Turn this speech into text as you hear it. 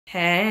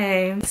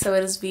Hey, so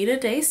it is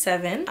VEDA day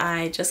 7.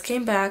 I just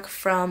came back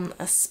from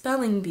a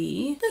spelling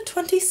bee, the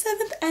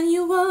 27th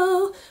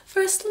annual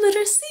First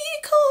Literacy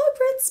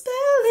Corporate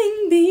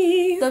Spelling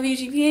Bee.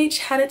 WGBH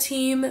had a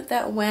team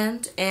that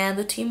went, and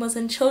the team was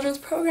in children's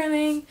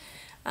programming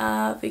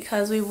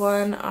because we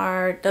won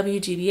our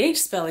WGBH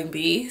spelling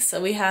bee.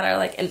 So we had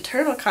our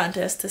internal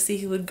contest to see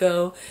who would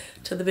go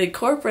to the big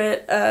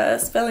corporate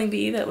spelling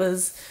bee that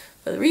was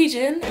for the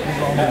region.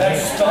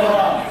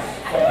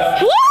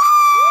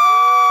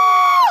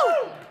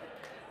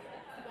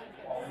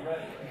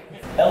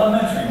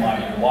 Elementary, my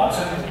dear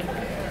Watson.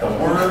 The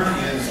word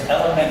is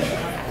elementary.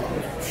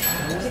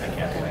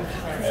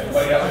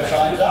 Everybody got their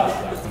signs up?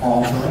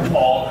 All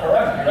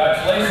correct.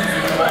 Congratulations.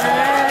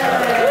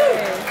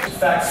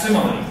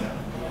 Facsimile.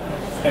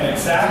 An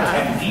exact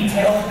and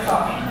detailed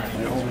copy.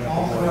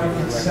 All correct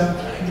except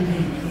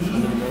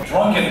PDE.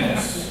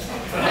 Drunkenness.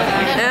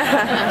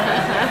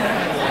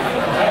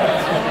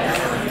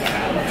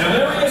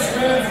 Delirious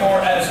ran for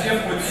as if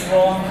with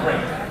strong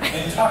drink.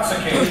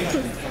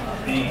 Intoxicated.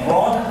 The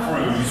Grand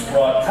Cruise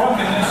brought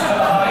drunkenness to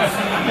the high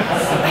seas.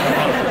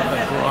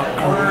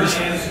 Word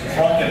is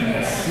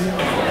drunkenness.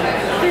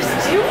 There's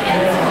two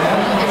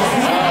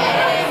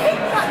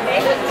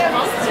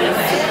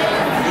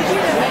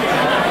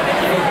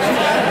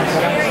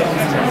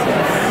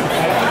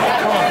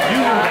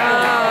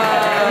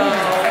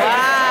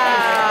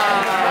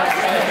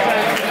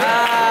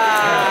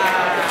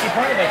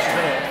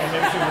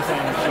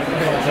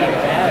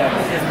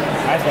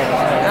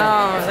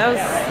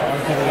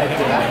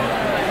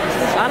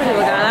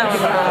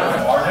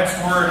Our next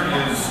word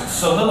is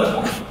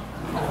soliloquy,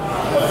 a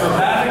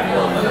dramatic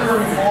or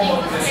literary form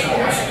of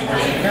discourse in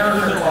which a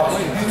character talks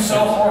to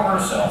himself or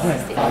herself.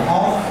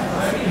 All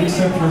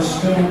except for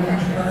still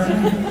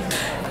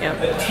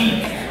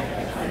Batik,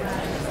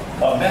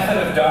 a method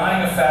of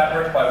dyeing a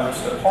fabric by which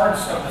the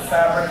parts of the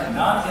fabric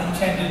not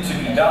intended to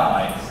be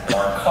dyed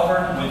are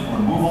covered with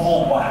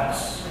removable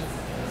wax.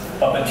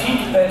 A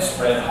batik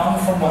bedspread hung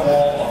from the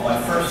wall of my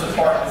first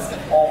apartment in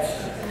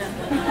Alston.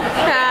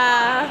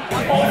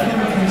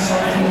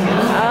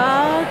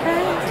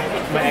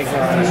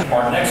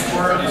 Our next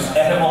word is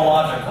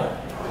etymological.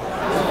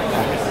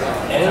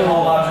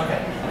 Etymological.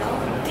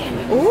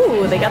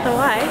 Ooh, they got the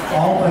Y.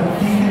 all but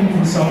vegan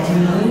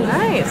consulting.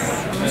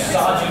 Nice.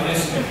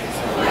 Misogynistic.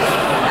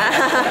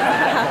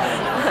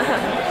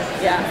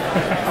 Yeah.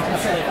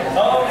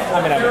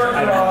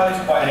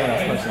 Characterized by the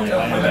hatred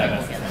of women.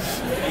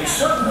 A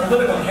certain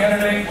political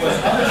candidate was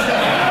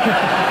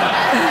unashamed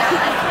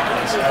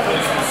of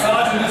his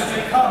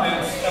misogynistic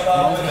comments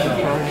about women.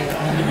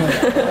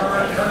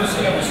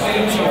 Courtesy of the state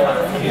of New York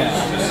is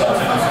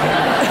misogynistic.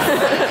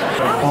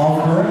 All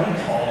correct.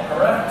 All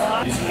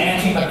correct. Is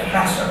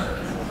antimacassar.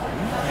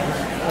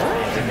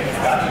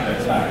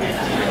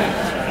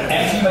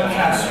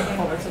 Antimacassar,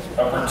 a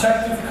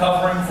protective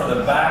covering for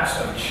the backs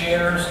of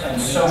chairs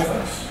and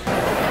sofas.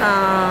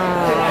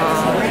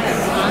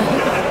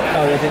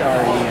 Oh, they did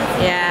R-E.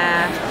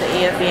 Yeah, the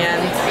E at the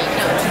end.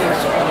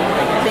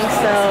 I think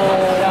so.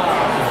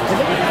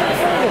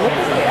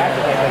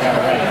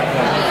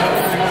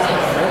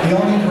 The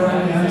only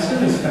correct answer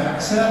is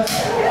back set.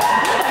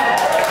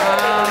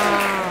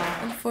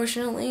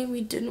 Unfortunately,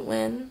 we didn't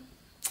win,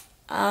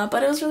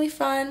 but it was really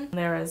fun.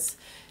 There was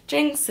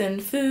drinks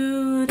and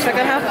food. Check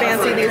out how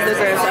fancy these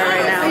desserts are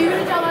right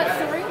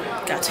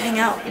now. Got to hang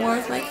out more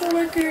with my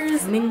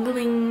coworkers,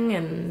 mingling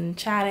and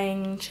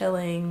chatting,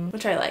 chilling,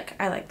 which I like.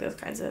 I like those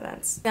kinds of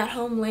events. Got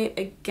home late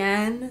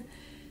again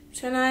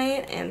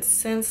tonight, and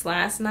since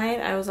last night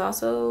I was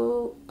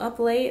also up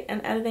late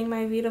and editing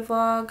my VEDA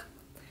vlog.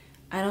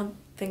 I don't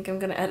think I'm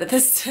gonna edit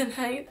this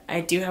tonight.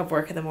 I do have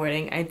work in the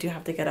morning. I do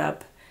have to get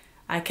up.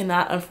 I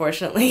cannot,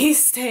 unfortunately,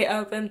 stay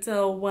up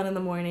until 1 in the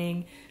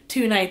morning,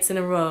 2 nights in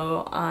a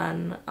row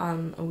on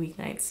a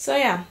weeknight. So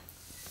yeah,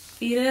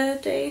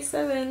 VEDA day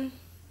 7.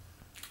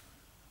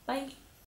 Bye.